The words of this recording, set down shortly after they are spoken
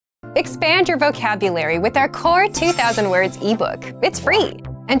Expand your vocabulary with our Core 2000 Words ebook. It's free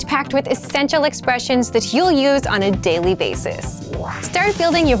and packed with essential expressions that you'll use on a daily basis. Start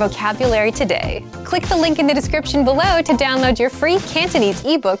building your vocabulary today. Click the link in the description below to download your free Cantonese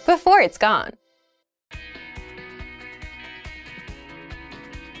ebook before it's gone.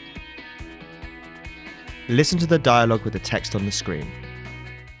 Listen to the dialogue with the text on the screen.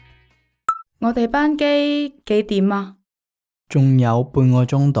 我哋班機幾點啊？仲有半個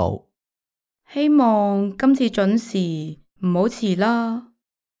鐘到，希望今次準時，唔好遲啦。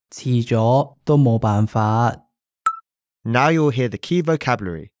遲咗都冇辦法。Now you'll hear the key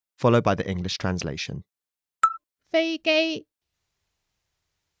vocabulary, followed by the English translation. 飛機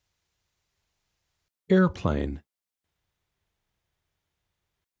airplane,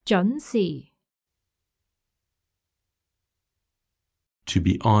 準時 to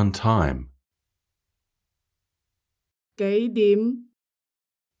be on time, 幾點？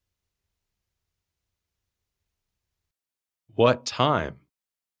 what time,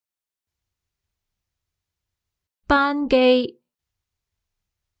 班機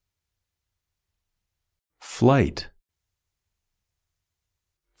flight,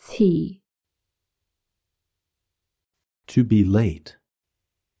 遲 to be late,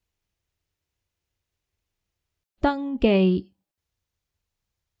 登記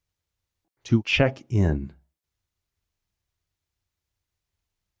to check in,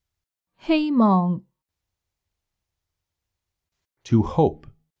 希望 to hope.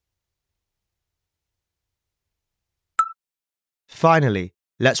 Finally,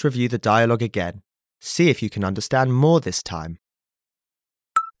 let's review the dialogue again. See if you can understand more this time.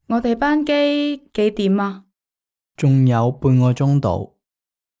 我哋班機幾點啊？仲有半個鐘到，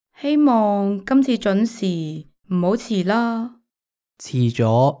希望今次準時，唔好遲啦。遲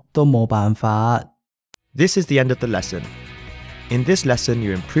咗都冇辦法。 This is the end of the lesson. In this lesson,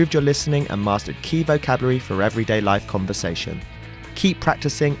 you improved your listening and mastered key vocabulary for everyday life conversation. Keep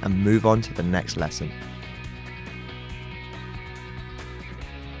practicing and move on to the next lesson.